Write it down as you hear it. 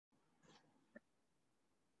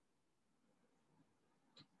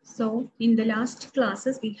So in the last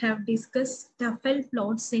classes, we have discussed Tafel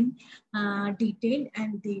plots in detail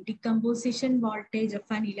and the decomposition voltage of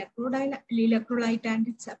an electrolyte and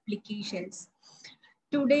its applications.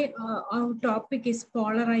 Today, our topic is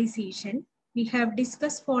polarization. We have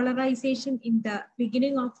discussed polarization in the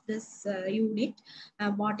beginning of this unit,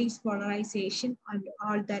 what is polarization and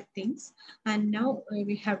all that things. And now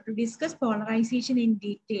we have to discuss polarization in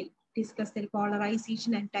detail. Discuss the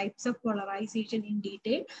polarization and types of polarization in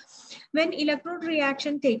detail. When electrode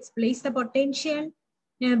reaction takes place, the potential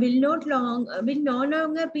will no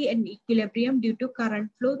longer be in equilibrium due to current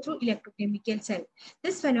flow through electrochemical cell.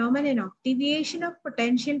 This phenomenon of deviation of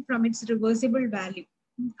potential from its reversible value.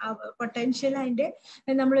 Potential and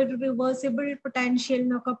reversible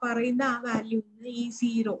potential value is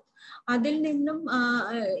zero. Adil ninnum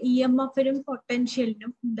EMF potential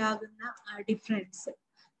difference.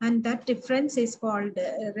 And that difference is called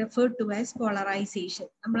referred to as polarization.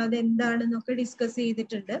 Discuss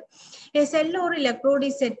a cell or electrode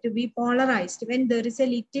is said to be polarized when there is a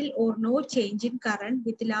little or no change in current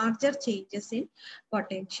with larger changes in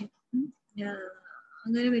potential.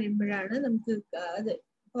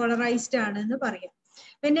 Polarized.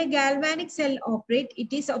 When a galvanic cell operates,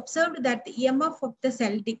 it is observed that the EMF of the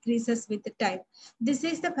cell decreases with time. This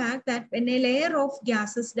is the fact that when a layer of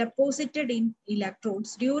gases deposited in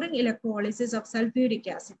electrodes during electrolysis of sulfuric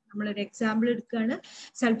acid, an example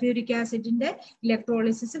sulfuric acid in the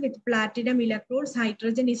electrolysis with platinum electrodes,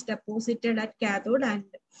 hydrogen is deposited at cathode and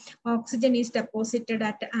oxygen is deposited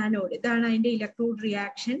at anode. That is the electrode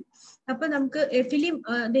reaction. A film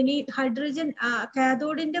hydrogen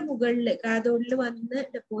cathode in the cathode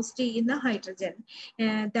deposit in the hydrogen.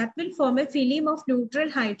 That will form a film of neutral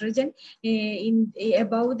hydrogen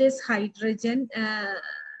above this hydrogen,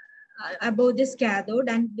 above this cathode,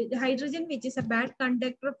 and hydrogen, which is a bad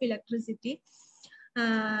conductor of electricity,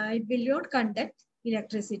 it will not conduct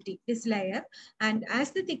electricity, this layer. And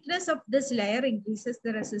as the thickness of this layer increases,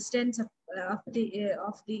 the resistance of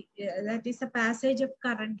that is the passage of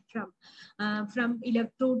current from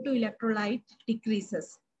electrode to electrolyte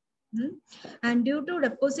decreases. And due to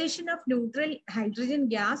deposition of neutral hydrogen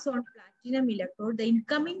gas on platinum electrode, the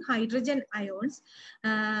incoming hydrogen ions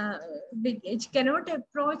which cannot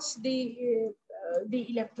approach the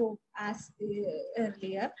electrode as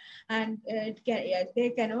earlier, and they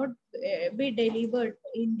cannot be delivered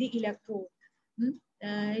in the electrode.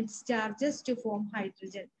 Its charges to form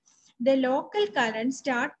hydrogen. The local current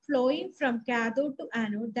start flowing from cathode to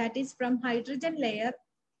anode, that is from hydrogen layer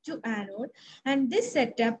to anode, and this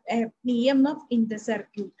set up a EMF in the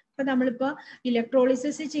circuit.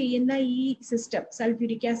 Electrolysis system,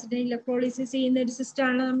 sulfuric acid electrolysis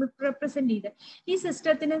system represent this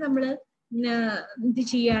system.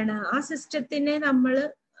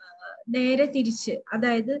 നേരെ തിരിച്ച്,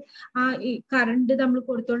 അതായത് current നമ്മൾ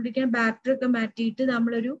കൊടുത്തോണ്ടിരിക്കുന്ന battery ഒക്കെ മാറ്റിയിട്ട്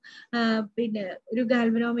നമ്മളൊരു ഒരു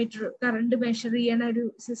galvanometer current measure ചെയ്യണ ഒരു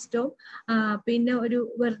സിസ്റ്റവും പിന്നെ ഒരു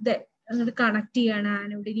വെറുതെ അങ്ങോട്ട് കണക്ട് ചെയ്യണം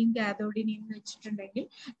ആനോഡിനെയും കാഥോഡിനെയും വെച്ചിട്ടുണ്ടെങ്കിൽ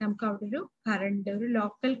നമുക്ക് അവിടെ ഒരു കറണ്ട്, ഒരു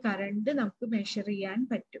ലോക്കൽ കറണ്ട് നമുക്ക് മെഷർ ചെയ്യാൻ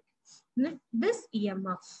പറ്റും. This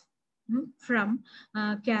EMF from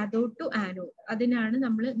cathode to anode, അതിനാണ്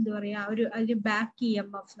നമ്മൾ എന്താ പറയാ ഒരു ബാക്ക്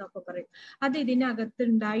EMF എന്നൊക്കെ പറയും. അത് ഇതിനകത്ത്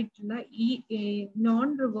ഉണ്ടായിട്ടുള്ള ഈ നോൺ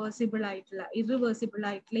റിവേഴ്സിബിൾ ആയിട്ടുള്ള ഇറിവേഴ്സിബിൾ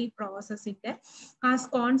ആയിട്ടുള്ള ഈ പ്രോസസ്സിന്റെ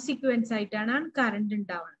കോൺസിക്വൻസ് ആയിട്ടാണ് കറണ്ട്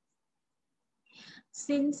ഉണ്ടാവുന്നത്.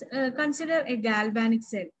 Since consider A galvanic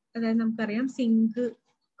cell, അതായത് നമുക്കറിയാം zinc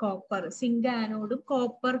copper, zinc anode,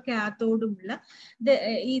 copper cathode. The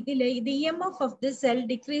EMF of the cell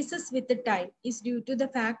decreases with the time is due to the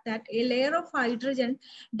fact that a layer of hydrogen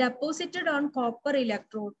deposited on copper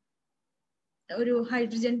electrode, ഒരു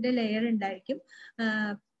ഹൈഡ്രജന്റെ layer ഉണ്ടായിരിക്കും.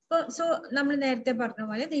 So നമ്മൾ നേരത്തെ പറഞ്ഞ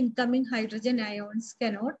പോലെ the incoming hydrogen ions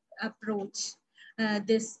cannot approach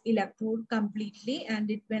this electrode completely, and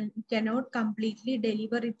it cannot completely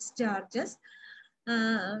deliver its charges.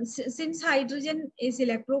 Since hydrogen is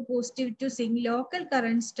electropositive to zinc, local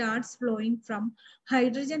current starts flowing from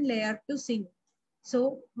hydrogen layer to zinc. So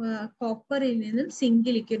copper in zinc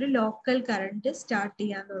local current start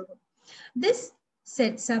cheyan thodum. This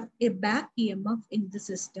sets up a back EMF in the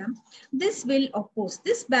system. This will oppose,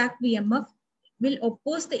 this back EMF will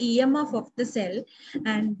oppose the EMF of the cell,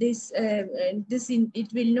 and it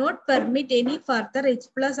will not permit any further H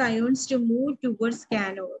plus ions to move towards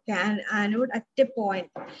anode at a point.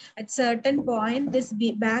 At certain point, this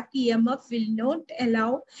back EMF will not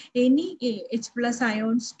allow any H plus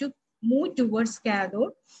ions to move towards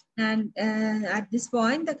cathode, and at this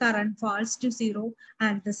point the current falls to zero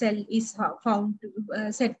and the cell is found to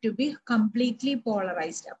said to be completely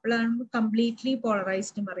polarized. Completely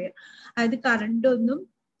polarized. That current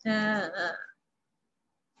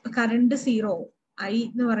current zero I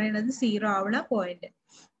എന്ന് പറയുന്നത് zero ആവണ point.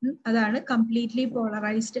 അതാണ് completely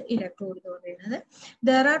polarised electrode എന്ന് പറയുന്നത്.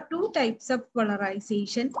 There are two types of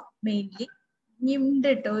polarisation mainly. ഇനി ഉണ്ട്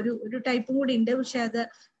കേട്ടോ, ഒരു ടൈപ്പും കൂടി ഉണ്ട്, പക്ഷെ അത്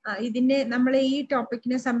ഇതിന്റെ നമ്മളെ ഈ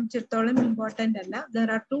ടോപ്പിക്കിനെ സംബന്ധിച്ചിടത്തോളം ഇമ്പോർട്ടന്റ് അല്ല. There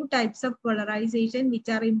are two types of polarisation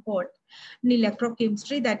which are important in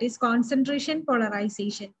electrochemistry, that is concentration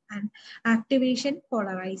polarization and activation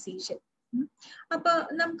polarization. അപ്പൊ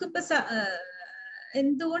നമുക്കിപ്പോ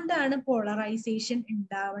എന്തുകൊണ്ടാണ് പോളറൈസേഷൻ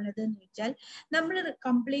ഉണ്ടാവുന്നത് എന്ന് വെച്ചാൽ, നമ്മൾ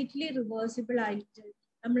കംപ്ലീറ്റ്ലി റിവേഴ്സിബിൾ ആയിട്ട്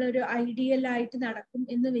നമ്മളൊരു ഐഡിയൽ ആയിട്ട് നടക്കും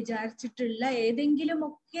എന്ന് വിചാരിച്ചിട്ടുള്ള ഏതെങ്കിലും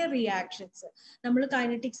ഒക്കെ റിയാക്ഷൻസ്, നമ്മൾ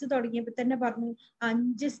കൈനറ്റിക്സ് തുടങ്ങിയപ്പോൾ തന്നെ പറഞ്ഞു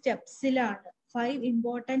 5 സ്റ്റെപ്സിലാണ്, 5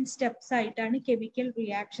 ഇമ്പോർട്ടൻറ്റ് സ്റ്റെപ്സ് ആയിട്ടാണ് കെമിക്കൽ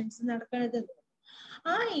റിയാക്ഷൻസ് നടക്കുന്നത്.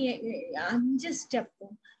 ആ 5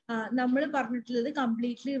 സ്റ്റെപ്പും നമ്മൾ പറഞ്ഞിട്ടുള്ളത്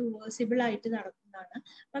കംപ്ലീറ്റ്ലി റിവേഴ്സിബിൾ ആയിട്ട് നടക്കുന്നതാണ്.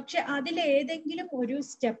 പക്ഷെ അതിലേതെങ്കിലും ഒരു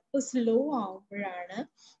സ്റ്റെപ്പ് സ്ലോ ആവുമ്പോഴാണ്,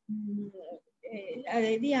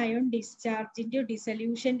 അതായത് ഈ അയോൺ ഡിസ്ചാർജിന്റെ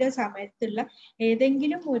ഡിസൊല്യൂഷന്റെ സമയത്തുള്ള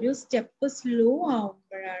ഏതെങ്കിലും ഒരു സ്റ്റെപ്പ് സ്ലോ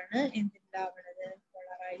ആവുമ്പോഴാണ് എന്തുണ്ടാവുന്നത്,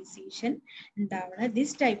 പോളറൈസേഷൻ ഉണ്ടാവുന്നത്.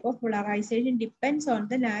 This type of polarization depends on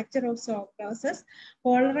the nature of the process.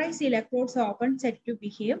 Polarized electrodes are often said to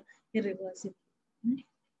behave irreversibly.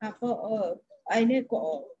 അപ്പോ അതിന്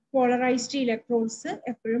പോളറൈസ്ഡ് ഇലക്ട്രോഡ്സ്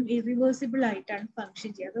എപ്പോഴും ഇറിവേഴ്സിബിൾ ആയിട്ടാണ് ഫങ്ഷൻ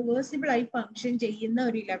ചെയ്യുക. റിവേഴ്സിബിൾ ആയി ഫങ്ഷൻ ചെയ്യുന്ന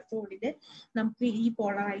ഒരു ഇലക്ട്രോഡിൽ നമുക്ക് ഈ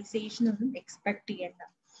പോളറൈസേഷൻ ഒന്നും എക്സ്പെക്ട് ചെയ്യണ്ട.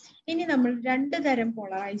 ഇനി നമ്മൾ 2 തരം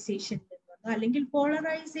പോളറൈസേഷൻ അല്ലെങ്കിൽ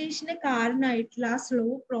പോളറൈസേഷന് കാരണമായിട്ടുള്ള ആ സ്ലോ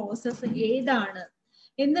പ്രോസസ് ഏതാണ്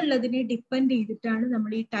എന്നുള്ളതിനെ ഡിപ്പെൻഡ് ചെയ്തിട്ടാണ്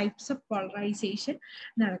നമ്മൾ ഈ ടൈപ്സ് ഓഫ് പോളറൈസേഷൻ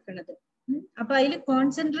നടക്കുന്നത്. അപ്പൊ അതിൽ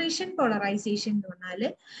കോൺസെൻട്രേഷൻ പോളറൈസേഷൻ എന്ന് പറഞ്ഞാല്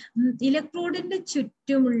ഇലക്ട്രോഡിന്റെ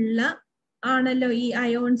ചുറ്റുമുള്ള ആണല്ലോ ഈ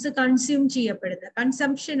അയോൺസ് കൺസ്യൂം ചെയ്യപ്പെടുന്നത്.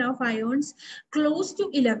 Consumption of ions close to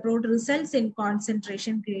electrode results in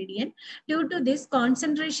concentration gradient. Due to this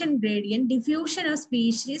concentration gradient, diffusion of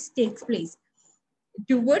species takes place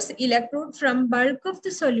towards electrode from bulk of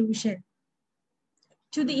the solution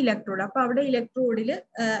to the electrode. അപ്പൊ അവിടെ ഇലക്ട്രോഡിൽ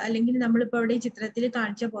അല്ലെങ്കിൽ നമ്മളിപ്പോ അവിടെ ചിത്രത്തിൽ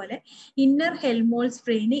കാണിച്ച പോലെ inner Helmholtz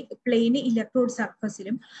പ്ലെയിന് electrode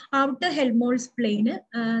സർഫസിലും outer Helmholtz പ്ലെയിന്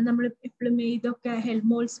നമ്മൾ എപ്പോഴും ഇതൊക്കെ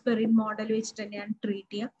ഹെൽമോൾസ് പെറിൻ മോഡൽ വെച്ചിട്ട് തന്നെയാണ്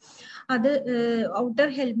ട്രീറ്റ് ചെയ്യുക. അത് ഔട്ടർ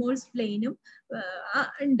ഹെൽമോൾസ് പ്ലെയിനും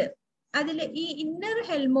ഉണ്ട്. അതിൽ ഈ ഇന്നർ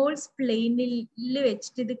ഹെൽമോൾസ് പ്ലെയിനിൽ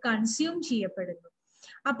വെച്ചിട്ട് ഇത് കൺസ്യൂം ചെയ്യപ്പെടുന്നു.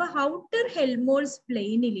 അപ്പൊ ഔട്ടർ ഹെൽമോൾസ്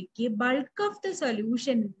പ്ലെയിനിലേക്ക് ബൾക്ക് ഓഫ് ദ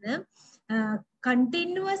സൊല്യൂഷനിന്ന്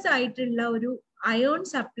കണ്ടിന്യൂസ് ആയിട്ടുള്ള ഒരു അയോൺ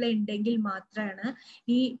സപ്ലൈ ഉണ്ടെങ്കിൽ മാത്രമാണ്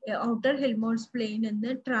ഈ ഔട്ടർ ഹെൽമോൾസ് പ്ലെയിൻ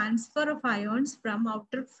നിന്ന് transfer of ions from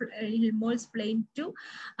outer Helmholtz plain to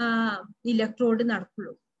electrode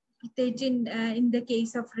നടക്കുള്ളൂ. പ്രത്യേകിച്ച് in the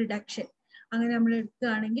case of reduction അങ്ങനെ നമ്മൾ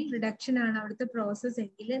എടുക്കുകയാണെങ്കിൽ, റിഡക്ഷൻ ആണ് അവിടുത്തെ പ്രോസസ്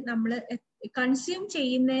എങ്കിൽ നമ്മൾ കൺസ്യൂം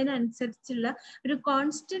ചെയ്യുന്നതിനനുസരിച്ചുള്ള ഒരു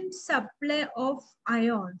കോൺസ്റ്റന്റ് സപ്ലൈ ഓഫ്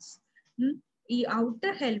അയോൺസ് ഈ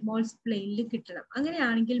ഔട്ടർ ഹെൽമോൾസ് പ്ലെയിനിൽ കിട്ടണം.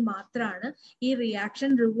 അങ്ങനെയാണെങ്കിൽ മാത്രമാണ് ഈ റിയാക്ഷൻ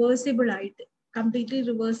റിവേഴ്സിബിൾ ആയിട്ട്, കംപ്ലീറ്റ്ലി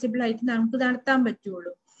റിവേഴ്സിബിൾ ആയിട്ട് നമുക്ക് നടത്താൻ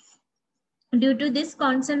പറ്റുള്ളൂ. ഡ്യൂ ടു ദിസ്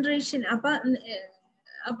കോൺസെൻട്രേഷൻ,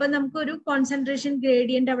 അപ്പൊ നമുക്കൊരു കോൺസെൻട്രേഷൻ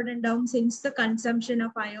ഗ്രേഡിയന്റ് അവിടെ ഉണ്ടാവും, since the consumption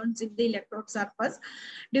of ions in the electrode surface.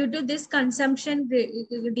 Due to this consumption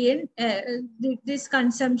gradient,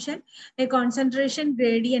 a concentration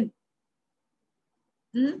gradient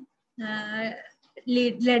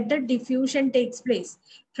let the diffusion takes place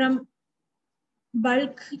from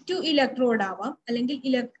bulk to electrode ആവാം, അല്ലെങ്കിൽ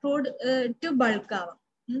electrode to bulk ആവാം.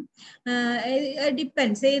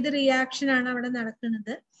 Depends ഏത് reaction ആണ് അവിടെ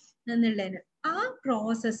നടക്കുന്നത് എന്നുള്ളതിന്. ആ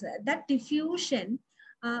process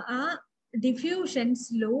diffusion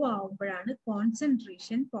slow ആവുമ്പോഴാണ്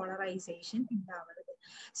concentration polarisation ഉണ്ടാവുന്നത്.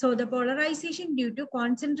 So the polarization due to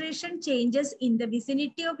concentration changes in the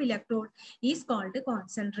vicinity of electrode is called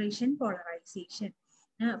concentration polarization.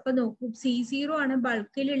 അപ്പൊ നോക്കൂ, C0 ആണ്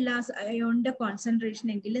ബൾക്കിലുള്ള അയോണിന്റെ കോൺസെൻട്രേഷൻ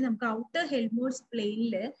എങ്കിൽ നമുക്ക് ഔട്ടർ ഹെൽമോൾസ്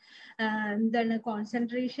പ്ലെയിനില് എന്താണ്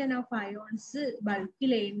കോൺസെൻട്രേഷൻ ഓഫ് അയോൺസ്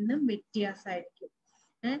ബൾക്കിലയിൽ നിന്നും വ്യത്യാസമായിരിക്കും.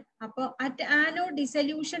 അപ്പൊ at anode,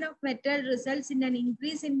 dissolution of metal results in an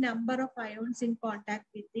increase in number of ions in contact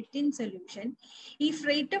with it in solution. If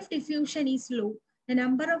rate of diffusion is low, the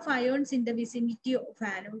number of ions in the vicinity of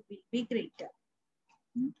anode will be greater.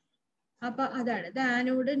 അപ്പൊ അതാണ് the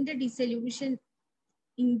anode dissolution,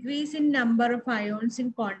 increase in number of ions in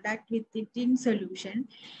contact with it in solution.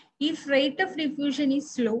 If rate of diffusion is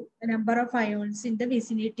slow, the number of ions in the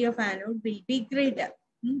vicinity of anode will be greater.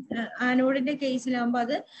 ആനോഡിന്റെ കേസിലാകുമ്പോൾ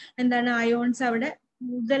അത് എന്താണ്, ions അവിടെ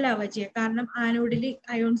കൂടുതലാവുക ചെയ്യുക. കാരണം ആനോഡിൽ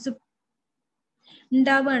ions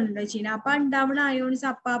ഉണ്ടാവുകയാണല്ലോ ചെയ്യുന്നത്. അപ്പൊ ഉണ്ടാവുന്ന ions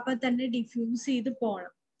അപ്പാപ്പ തന്നെ diffuse ചെയ്ത്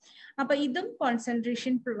പോകണം. അപ്പൊ ഇതും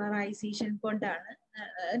കോൺസെൻട്രേഷൻ പോളറൈസേഷൻ കൊണ്ടാണ്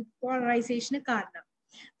പോളറൈസേഷന് കാരണം.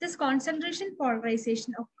 This concentration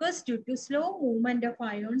polarization occurs due to slow movement of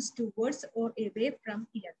ions towards or away from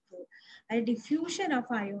electrode. A diffusion of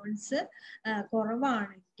ions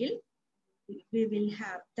കുറവാണെങ്കിൽ we will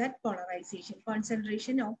have that polarization,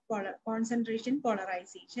 concentration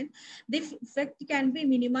polarization. The effect can be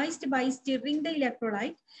minimized by stirring the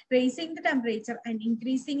electrolyte, raising the temperature and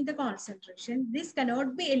increasing the concentration. This cannot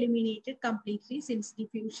be eliminated completely since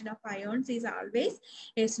diffusion of ions is always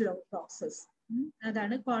a slow process.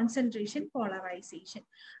 അതാണ് concentration polarisation.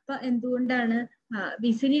 അപ്പൊ എന്തുകൊണ്ടാണ്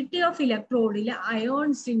vicinity of ഇലക്ട്രോഡിൽ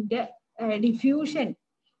അയോൺസിന്റെ diffusion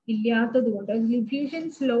ഇല്ലാത്തത് കൊണ്ട്, diffusion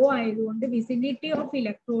slow ആയതുകൊണ്ട് vicinity of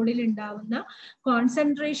ഇലക്ട്രോഡിൽ ഉണ്ടാവുന്ന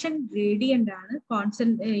concentration gradient ആണ്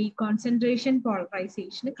ഈ concentration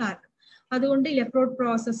പോളറൈസേഷന് കാരണം. അതുകൊണ്ട് ഇലക്ട്രോഡ്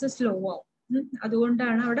പ്രോസസ്സ് സ്ലോ ആവും.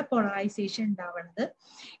 അതുകൊണ്ടാണ് അവിടെ പോളറൈസേഷൻ ഉണ്ടാവുന്നത്.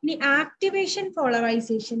 ഇനി ആക്ടിവേഷൻ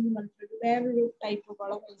പോളറൈസേഷൻ എന്ന് പറഞ്ഞിട്ട് വേറൊരു ടൈപ്പ്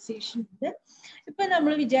പോളറൈസേഷൻ ഉണ്ട്. ഇപ്പൊ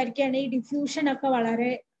നമ്മൾ വിചാരിക്കുകയാണെങ്കിൽ ഈ ഡിഫ്യൂഷൻ ഒക്കെ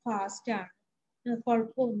വളരെ ഫാസ്റ്റ് ആണ്,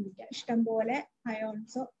 കുഴപ്പമൊന്നുമില്ല, ഇഷ്ടംപോലെ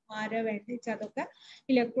അയോൺസോ ആരോ വേണ്ടി അതൊക്കെ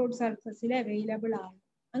ഇലക്ട്രോഡ് സർഫസിൽ അവൈലബിൾ ആണ്.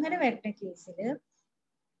 അങ്ങനെ വരുന്ന കേസിൽ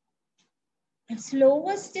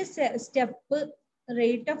slowest step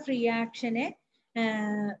rate of റിയാക്ഷനെ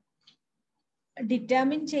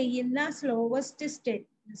determine ചെയ്യുന്ന സ്ലോവസ്റ്റ്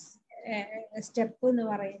സ്റ്റെപ്പ് എന്ന്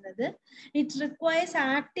പറയുന്നത് it requires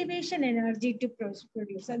activation energy to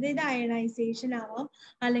produce. അതായത് അയണൈസേഷൻ ആവാം,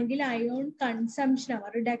 അല്ലെങ്കിൽ അയോൺ കൺസംഷൻ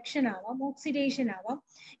ആവാം, റിഡക്ഷൻ ആവാം, ഓക്സിഡേഷൻ ആവാം.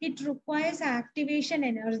 It requires activation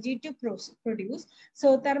energy to produce. So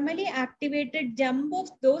thermally activated jump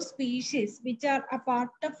of those species which are A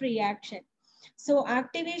part of reaction. So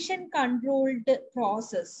activation controlled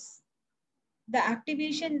process. The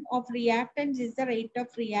activation of reactants is the rate of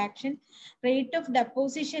reaction. Rate of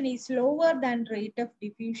deposition is slower than rate of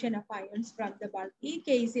diffusion of ions from the bulk. ഈ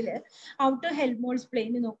കേസിൽ outer ഹെൽമോൾട്സ്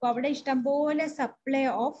plain നോക്കുക, അവിടെ ഇഷ്ടംപോലെ supply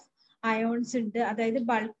of ions ഉണ്ട്. അതായത്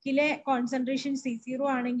ബൾക്കിലെ concentration C0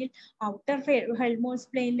 ആണെങ്കിൽ outer ഹെൽമോൾട്സ്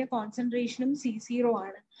പ്ലെയിനിലെ കോൺസെൻട്രേഷനും C0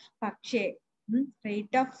 ആണ്. പക്ഷേ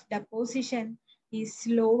rate of deposition is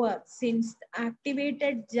slower since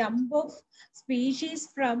activated jump of species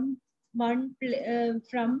from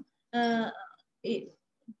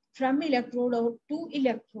electrode or to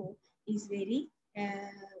electrode is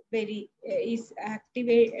is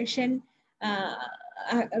activation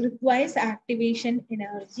requires activation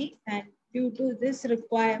energy, and due to this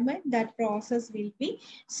requirement that process will be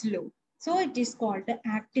slow. So it is called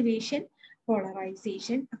activation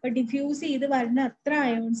polarization. അപ്പൊ diffuse ചെയ്ത് വരുന്ന അത്ര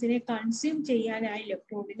അയോൺസിനെ consume ചെയ്യാൻ ആ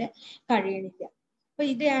ഇലക്ട്രോഡിന് കഴിയണില്ല. അപ്പൊ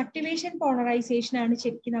ഇത് activation polarisation ആണ്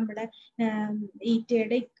ശരിക്കും നമ്മുടെ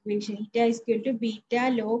ഈറ്റയുടെ ഇക്വേഷൻ. ഈറ്റ equal to beta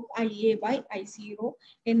log IA/I0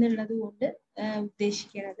 എന്നുള്ളത് കൊണ്ട്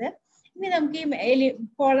ഉദ്ദേശിക്കുന്നത്. ഇനി നമുക്ക് ഈ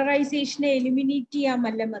പോളറൈസേഷനെ എലിമിനേറ്റ് ചെയ്യാൻ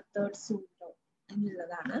വല്ല മെത്തേഡ്സും ഉണ്ടോ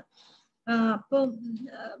എന്നുള്ളതാണ്. അപ്പൊ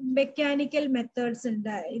മെക്കാനിക്കൽ മെത്തേഡ്സ്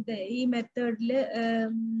ഉണ്ട്. ഈ മെത്തേഡിൽ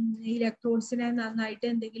ഇലക്ട്രോഡ്സിനെ നന്നായിട്ട്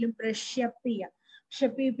എന്തെങ്കിലും ബ്രഷ് അപ്പ് ചെയ്യാം.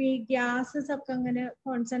 ഗ്യാസസ് ഒക്കെ അങ്ങനെ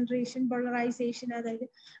കോൺസെൻട്രേഷൻ പോളറൈസേഷൻ, അതായത്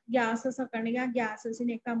ഗ്യാസസ് ഒക്കെ ഉണ്ടെങ്കിൽ ആ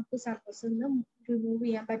ഗ്യാസസിനെയൊക്കെ നമുക്ക് സർഫസിൽ നിന്ന് റിമൂവ്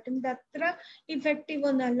ചെയ്യാൻ പറ്റും. ഇത് അത്ര ഇഫക്റ്റീവ്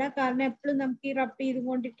ഒന്നല്ല, കാരണം എപ്പോഴും നമുക്ക് ഈ റബ്ബ്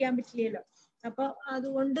ചെയ്തുകൊണ്ടിരിക്കാൻ പറ്റില്ലല്ലോ. അപ്പൊ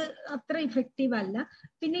അതുകൊണ്ട് അത്ര ഇഫക്റ്റീവ് അല്ല.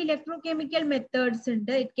 പിന്നെ ഇലക്ട്രോകെമിക്കൽ മെത്തേഡ്സ്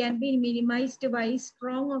ഉണ്ട്. It can be minimised by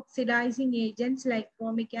strong oxidising agents like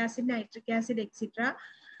chromic acid, nitric acid etcetera,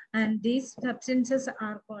 and these substances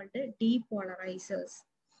are called depolarizers.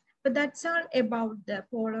 But that's all about the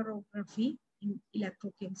polarography in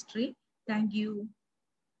electrochemistry. Thank you.